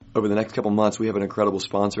over the next couple months, we have an incredible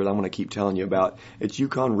sponsor that I'm going to keep telling you about. It's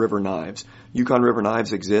Yukon River Knives. Yukon River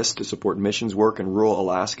Knives exists to support missions work in rural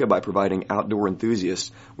Alaska by providing outdoor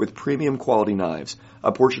enthusiasts with premium quality knives.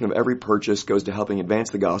 A portion of every purchase goes to helping advance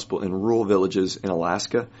the gospel in rural villages in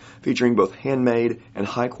Alaska. Featuring both handmade and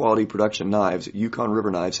high-quality production knives, Yukon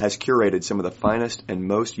River Knives has curated some of the finest and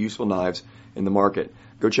most useful knives in the market.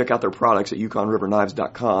 Go check out their products at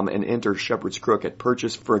yukonriverknives.com and enter Shepherd's Crook at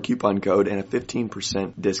purchase for a coupon code and a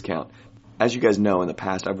 15% discount. As you guys know, in the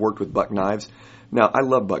past, I've worked with buck knives. Now, I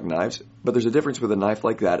love buck knives, but there's a difference with a knife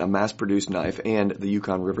like that, a mass-produced knife, and the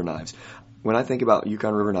Yukon River Knives. When I think about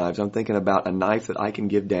Yukon River Knives, I'm thinking about a knife that I can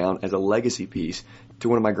give down as a legacy piece to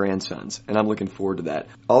one of my grandsons, and I'm looking forward to that.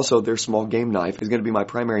 Also, their small game knife is going to be my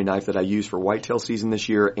primary knife that I use for whitetail season this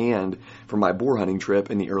year and for my boar hunting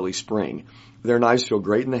trip in the early spring. Their knives feel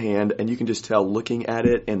great in the hand, and you can just tell looking at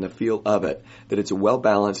it and the feel of it that it's a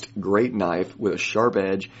well-balanced, great knife with a sharp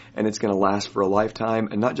edge, and it's going to last for a lifetime,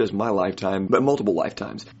 and not just my lifetime, but multiple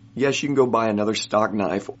lifetimes. Yes, you can go buy another stock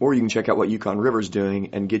knife, or you can check out what Yukon River's doing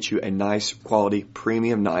and get you a nice, quality,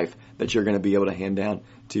 premium knife that you're going to be able to hand down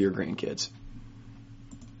to your grandkids.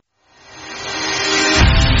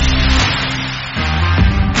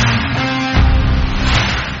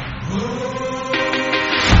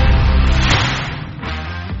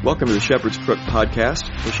 Welcome to the Shepherd's Crook podcast.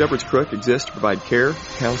 The Shepherd's Crook exists to provide care,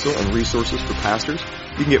 counsel, and resources for pastors.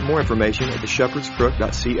 You can get more information at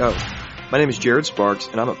theshepherdscrook.co. My name is Jared Sparks,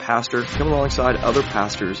 and I'm a pastor coming alongside other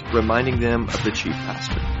pastors, reminding them of the chief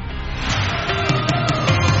pastor.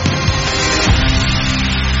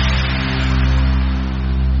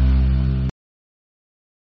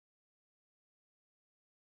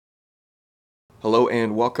 Hello,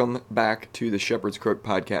 and welcome back to the Shepherd's Crook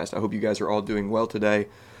podcast. I hope you guys are all doing well today.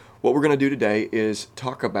 What we're going to do today is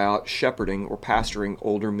talk about shepherding or pastoring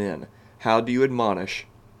older men. How do you admonish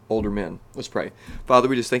older men? Let's pray. Father,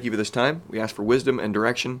 we just thank you for this time. We ask for wisdom and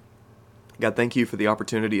direction. God, thank you for the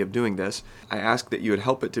opportunity of doing this. I ask that you would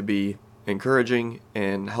help it to be encouraging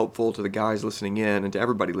and helpful to the guys listening in and to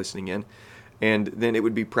everybody listening in. And then it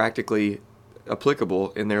would be practically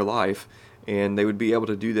applicable in their life, and they would be able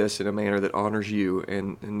to do this in a manner that honors you,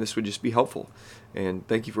 and this would just be helpful. And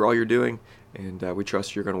thank you for all you're doing, and we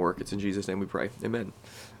trust you're going to work. It's in Jesus' name we pray. Amen.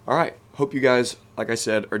 All right. Hope you guys, like I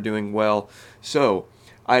said, are doing well. So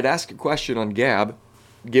I'd ask a question on Gab.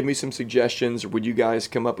 Give me some suggestions, or would you guys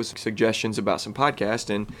come up with some suggestions about some podcasts?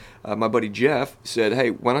 And my buddy Jeff said, hey,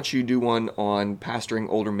 why don't you do one on pastoring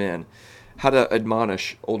older men? How to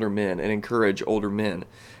admonish older men and encourage older men.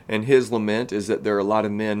 And his lament is that there are a lot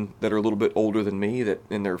of men that are a little bit older than me, that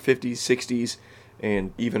in their 50s, 60s,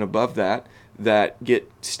 and even above that, that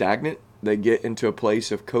get stagnant. They get into a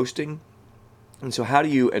place of coasting. And so how do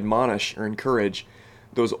you admonish or encourage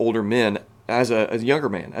those older men as a younger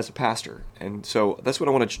man, as a pastor? And so that's what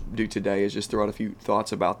I want to do today, is just throw out a few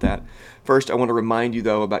thoughts about that. First, I want to remind you,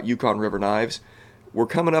 though, about Yukon River Knives. We're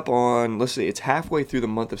coming up on, let's see, it's halfway through the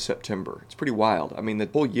month of September. It's pretty wild. I mean, the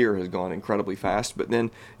whole year has gone incredibly fast, but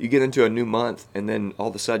then you get into a new month, and then all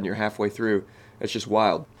of a sudden you're halfway through. It's just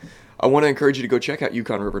wild. I want to encourage you to go check out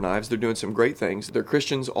Yukon River Knives. They're doing some great things. They're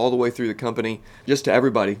Christians all the way through the company, just to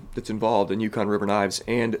everybody that's involved in Yukon River Knives,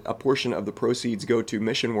 and a portion of the proceeds go to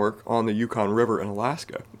mission work on the Yukon River in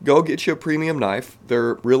Alaska. Go get you a premium knife.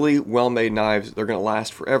 They're really well-made knives. They're going to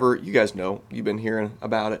last forever. You guys know. You've been hearing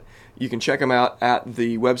about it. You can check them out at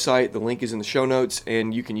the website. The link is in the show notes,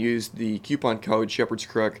 and you can use the coupon code Shepherd's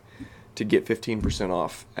Crook to get 15%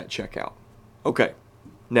 off at checkout. Okay,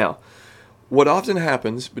 now, what often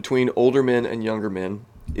happens between older men and younger men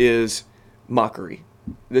is mockery.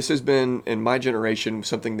 This has been, in my generation,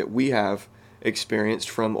 something that we have experienced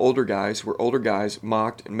from older guys, where older guys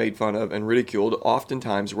mocked and made fun of and ridiculed,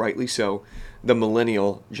 oftentimes, rightly so, the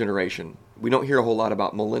millennial generation. We don't hear a whole lot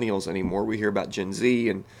about millennials anymore. We hear about Gen Z,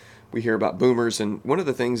 and we hear about boomers. And one of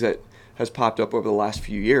the things that has popped up over the last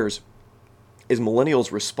few years is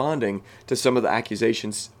millennials responding to some of the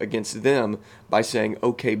accusations against them by saying,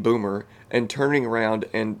 okay, boomer, and turning around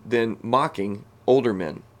and then mocking older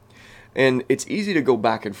men. And it's easy to go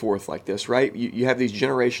back and forth like this, right? You have these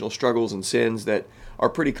generational struggles and sins that are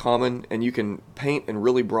pretty common, and you can paint in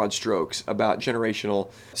really broad strokes about generational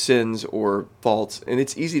sins or faults, and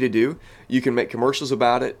it's easy to do. You can make commercials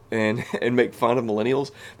about it and make fun of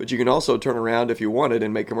millennials, but you can also turn around if you wanted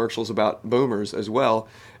and make commercials about boomers as well.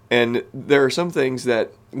 And there are some things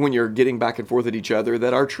that, when you're getting back and forth at each other,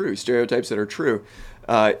 that are true, stereotypes that are true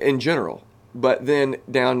in general. But then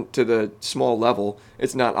down to the small level,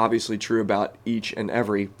 it's not obviously true about each and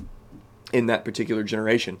every in that particular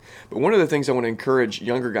generation. But one of the things I want to encourage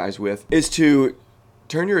younger guys with is to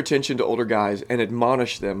Turn your attention to older guys and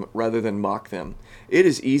admonish them rather than mock them. It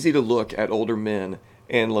is easy to look at older men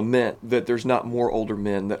and lament that there's not more older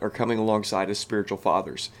men that are coming alongside as spiritual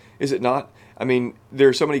fathers. Is it not? I mean, there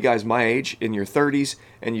are so many guys my age in your 30s,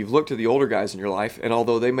 and you've looked to the older guys in your life, and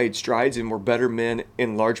although they made strides and were better men,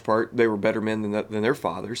 in large part, they were better men than their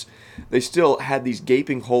fathers, they still had these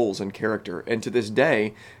gaping holes in character. And to this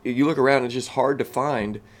day, you look around, it's just hard to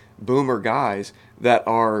find boomer guys that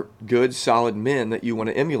are good, solid men that you want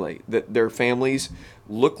to emulate, that their families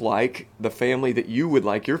look like the family that you would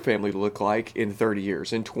like your family to look like in 30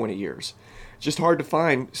 years, in 20 years. It's just hard to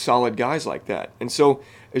find solid guys like that. And so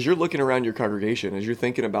as you're looking around your congregation, as you're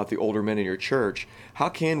thinking about the older men in your church, how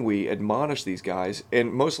can we admonish these guys?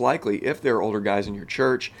 And most likely, if there are older guys in your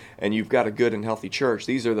church and you've got a good and healthy church,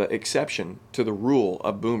 these are the exception to the rule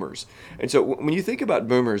of boomers. And so when you think about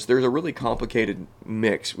boomers, there's a really complicated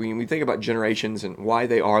mix. When we think about generations and why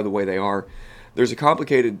they are the way they are, there's a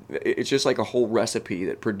complicated, it's just like a whole recipe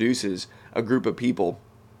that produces a group of people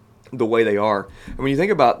the way they are. And when you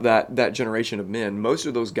think about that generation of men, most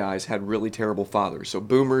of those guys had really terrible fathers. So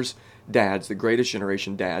boomers, dads, the greatest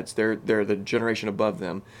generation dads, they're the generation above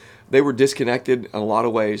them. They were disconnected in a lot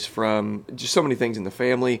of ways from just so many things in the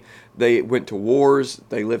family. They went to wars,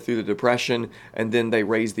 they lived through the Depression, and then they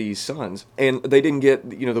raised these sons. And they didn't get,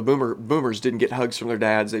 the boomers didn't get hugs from their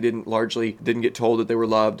dads. They didn't get told that they were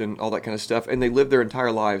loved and all that kind of stuff. And they lived their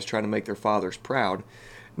entire lives trying to make their fathers proud,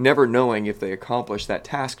 never knowing if they accomplished that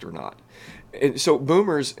task or not. And so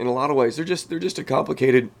boomers, in a lot of ways, they're just a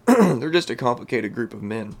complicated they're just a complicated group of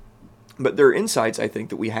men. But there are insights, I think,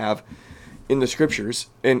 that we have in the scriptures,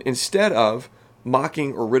 and instead of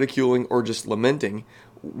mocking or ridiculing or just lamenting,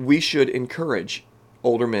 we should encourage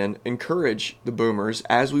older men, encourage the boomers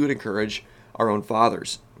as we would encourage our own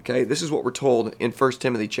fathers. Okay, this is what we're told in 1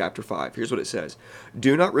 Timothy chapter 5. Here's what it says.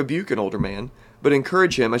 Do not rebuke an older man, but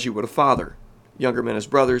encourage him as you would a father. Younger men as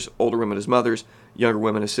brothers, older women as mothers, younger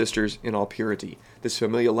women as sisters, in all purity. This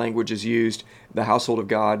familial language is used. The household of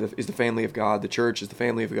God is the family of God. The church is the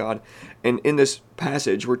family of God. And in this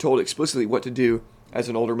passage, we're told explicitly what to do as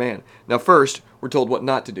an older man. Now, first, we're told what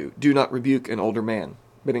not to do. Do not rebuke an older man,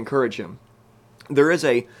 but encourage him. There is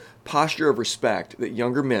a posture of respect that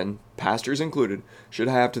younger men, pastors included, should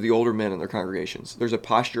have to the older men in their congregations. There's a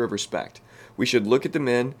posture of respect. We should look at the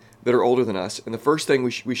men that are older than us, and the first thing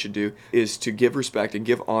we should do is to give respect and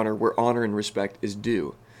give honor where honor and respect is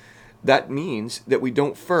due. That means that we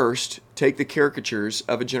don't first take the caricatures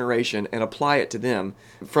of a generation and apply it to them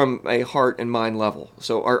from a heart and mind level.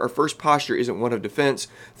 So our first posture isn't one of defense,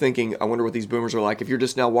 thinking, I wonder what these boomers are like. If you're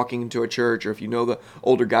just now walking into a church, or if you know the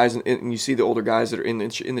older guys and you see the older guys that are in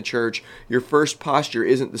the church, your first posture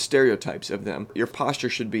isn't the stereotypes of them. Your posture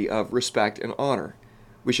should be of respect and honor.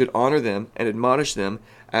 We should honor them and admonish them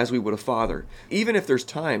as we would a father. Even if there's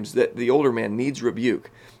times that the older man needs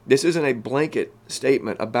rebuke, this isn't a blanket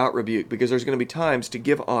statement about rebuke, because there's going to be times to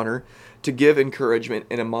give honor, to give encouragement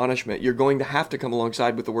and admonishment. You're going to have to come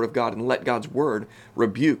alongside with the Word of God and let God's Word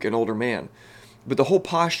rebuke an older man. But the whole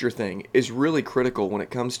posture thing is really critical when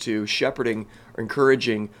it comes to shepherding, or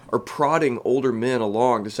encouraging, or prodding older men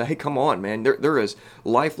along to say, hey, come on, man, there is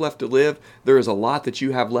life left to live. There is a lot that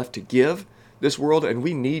you have left to give this world, and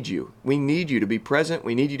we need you. We need you to be present.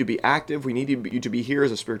 We need you to be active. We need you to be here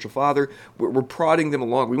as a spiritual father. We're prodding them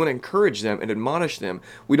along. We want to encourage them and admonish them.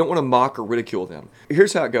 We don't want to mock or ridicule them.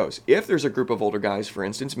 Here's how it goes. If there's a group of older guys, for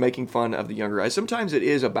instance, making fun of the younger guys, sometimes it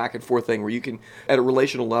is a back and forth thing where you can, at a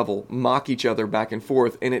relational level, mock each other back and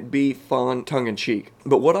forth, and it be fun, tongue-in-cheek.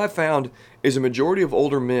 But what I've found is a majority of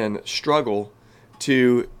older men struggle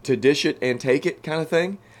to dish it and take it kind of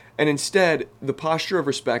thing. And instead, the posture of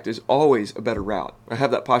respect is always a better route. I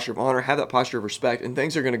have that posture of honor, have that posture of respect, and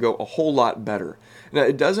things are going to go a whole lot better. Now,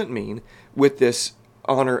 it doesn't mean with this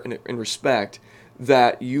honor and respect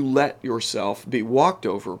that you let yourself be walked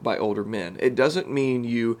over by older men. It doesn't mean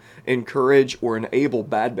you encourage or enable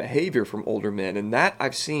bad behavior from older men. And that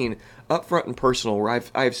I've seen up front and personal, where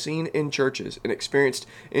I've seen in churches and experienced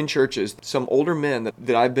in churches some older men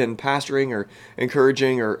that I've been pastoring or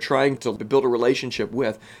encouraging or trying to build a relationship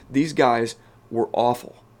with. These guys were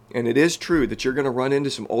awful. And it is true that you're going to run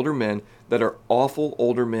into some older men that are awful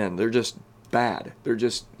older men. They're just bad.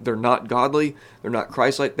 They're not godly. They're not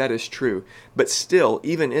Christ-like. That is true. But still,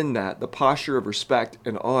 even in that, the posture of respect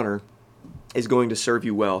and honor is going to serve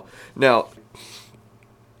you well. Now,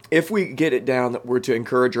 if we get it down that we're to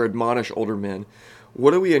encourage or admonish older men,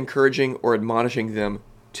 what are we encouraging or admonishing them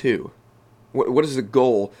to? What is the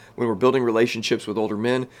goal when we're building relationships with older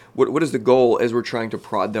men? What is the goal as we're trying to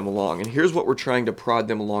prod them along? And here's what we're trying to prod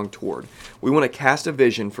them along toward. We want to cast a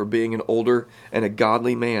vision for being an older and a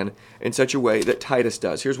godly man in such a way that Titus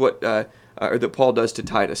does. Here's what or that Paul does to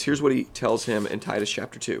Titus. Here's what he tells him in Titus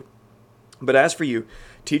chapter 2. But as for you,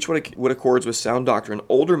 teach what accords with sound doctrine.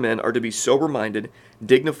 Older men are to be sober-minded,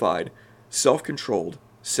 dignified, self-controlled,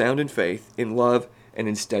 sound in faith, in love, and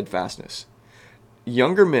in steadfastness.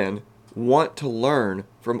 Younger men want to learn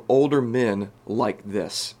from older men like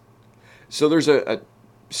this. So there's a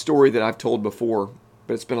story that I've told before,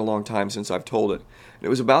 but it's been a long time since I've told it. And it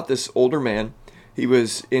was about this older man. He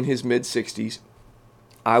was in his mid-60s.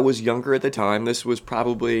 I was younger at the time. This was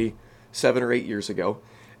probably 7 or 8 years ago.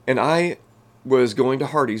 And I was going to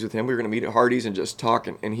Hardee's with him. We were going to meet at Hardee's and just talk,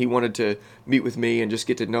 and he wanted to meet with me and just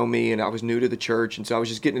get to know me, and I was new to the church, and so I was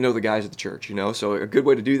just getting to know the guys at the church, So a good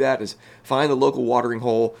way to do that is find the local watering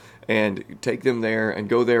hole and take them there and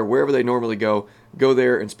go there wherever they normally go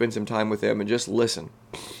there and spend some time with them and just listen.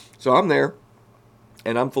 So I'm there,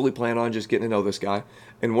 and I'm fully planning on just getting to know this guy.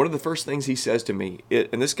 And one of the first things he says to me,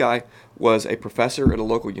 and this guy was a professor at a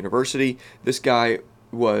local university. This guy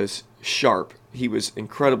was sharp. He was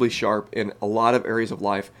incredibly sharp in a lot of areas of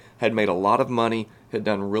life, had made a lot of money, had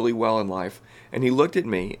done really well in life. And he looked at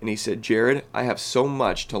me and he said, Jared, I have so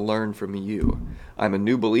much to learn from you. I'm a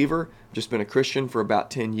new believer, just been a Christian for about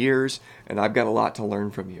 10 years, and I've got a lot to learn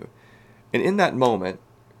from you. And in that moment,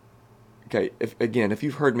 okay, if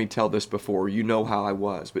you've heard me tell this before, you know how I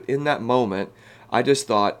was. But in that moment, I just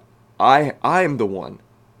thought, I'm the one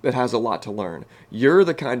that has a lot to learn. You're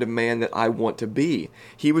the kind of man that I want to be.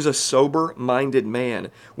 He was a sober-minded man.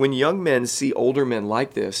 When young men see older men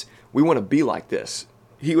like this, we want to be like this.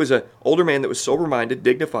 He was an older man that was sober-minded,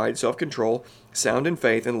 dignified, self-control, sound in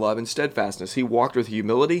faith, and love and steadfastness. He walked with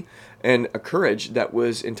humility and a courage that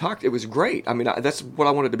was intact. It was great. I mean, that's what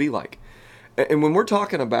I wanted to be like. And when we're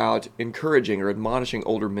talking about encouraging or admonishing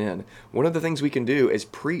older men, one of the things we can do is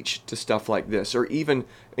preach to stuff like this, or even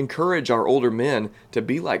encourage our older men to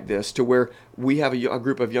be like this, to where we have a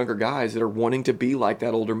group of younger guys that are wanting to be like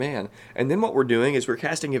that older man. And then what we're doing is we're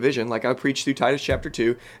casting a vision, like I preached through Titus chapter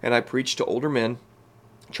 2, and I preached to older men,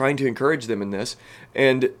 trying to encourage them in this.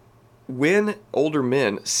 And when older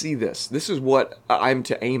men see this, this is what I'm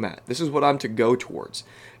to aim at. This is what I'm to go towards.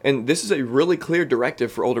 And this is a really clear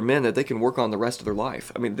directive for older men that they can work on the rest of their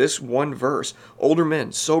life. I mean, this one verse, older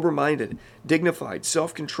men, sober-minded, dignified,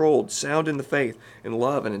 self-controlled, sound in the faith, in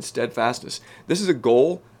love, and in steadfastness. This is a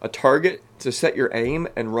goal, a target to set your aim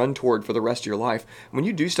and run toward for the rest of your life. When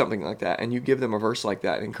you do something like that and you give them a verse like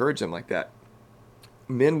that and encourage them like that,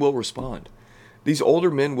 men will respond. These older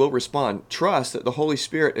men will respond. Trust that the Holy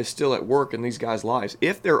Spirit is still at work in these guys' lives.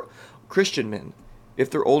 If they're Christian men, if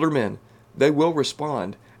they're older men, they will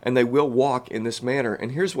respond and they will walk in this manner.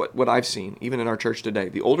 And here's what I've seen, even in our church today.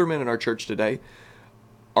 The older men in our church today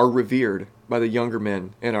are revered by the younger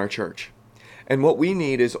men in our church. And what we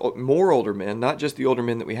need is more older men, not just the older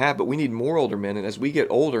men that we have, but we need more older men. And as we get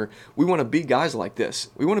older, we want to be guys like this.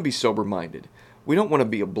 We want to be sober-minded. We don't want to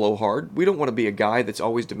be a blowhard. We don't want to be a guy that's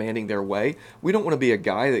always demanding their way. We don't want to be a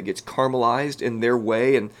guy that gets caramelized in their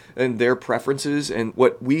way and their preferences and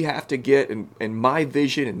what we have to get and my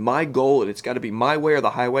vision and my goal, and it's got to be my way or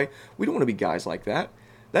the highway. We don't want to be guys like that.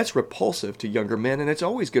 That's repulsive to younger men, and it's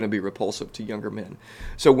always going to be repulsive to younger men.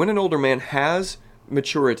 So when an older man has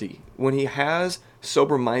maturity, when he has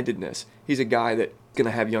sober-mindedness, he's a guy that's going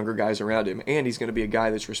to have younger guys around him, and he's going to be a guy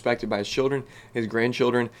that's respected by his children, his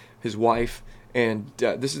grandchildren, his wife, and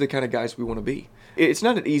this is the kind of guys we want to be. It's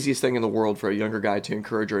not the easiest thing in the world for a younger guy to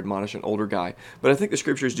encourage or admonish an older guy, but I think the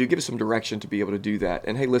scriptures do give us some direction to be able to do that.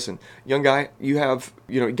 And hey, listen, young guy, you have,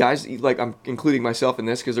 guys, like I'm including myself in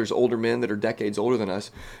this because there's older men that are decades older than us.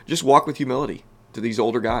 Just walk with humility to these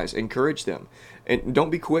older guys. Encourage them. And don't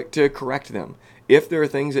be quick to correct them. If there are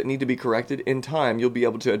things that need to be corrected in time, you'll be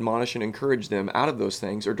able to admonish and encourage them out of those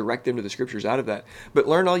things or direct them to the scriptures out of that. But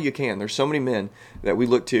learn all you can. There's so many men that we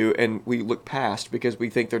look to and we look past because we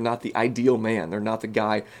think they're not the ideal man. They're not the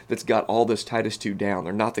guy that's got all this Titus 2 down.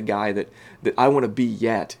 They're not the guy that I want to be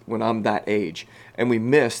yet when I'm that age. And we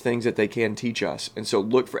miss things that they can teach us. And so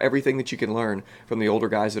look for everything that you can learn from the older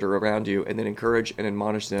guys that are around you and then encourage and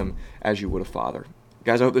admonish them as you would a father.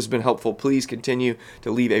 Guys, I hope this has been helpful. Please continue to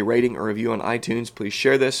leave a rating or review on iTunes. Please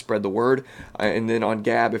share this, spread the word. And then on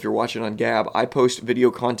Gab, if you're watching on Gab, I post video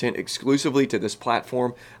content exclusively to this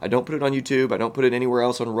platform. I don't put it on YouTube. I don't put it anywhere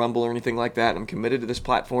else on Rumble or anything like that. I'm committed to this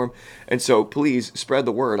platform. And so please spread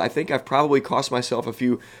the word. I think I've probably cost myself a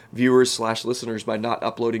few viewers/listeners by not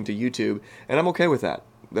uploading to YouTube, and I'm okay with that.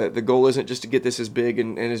 The goal isn't just to get this as big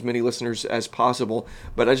and as many listeners as possible,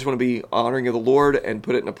 but I just want to be honoring of the Lord and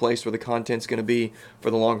put it in a place where the content's going to be for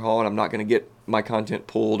the long haul, and I'm not going to get my content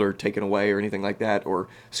pulled or taken away or anything like that or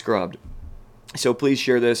scrubbed. So please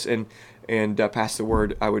share this and pass the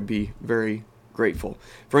word. I would be very grateful.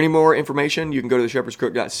 For any more information, you can go to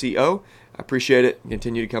theshepherdscrook.co. I appreciate it.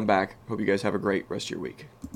 Continue to come back. Hope you guys have a great rest of your week.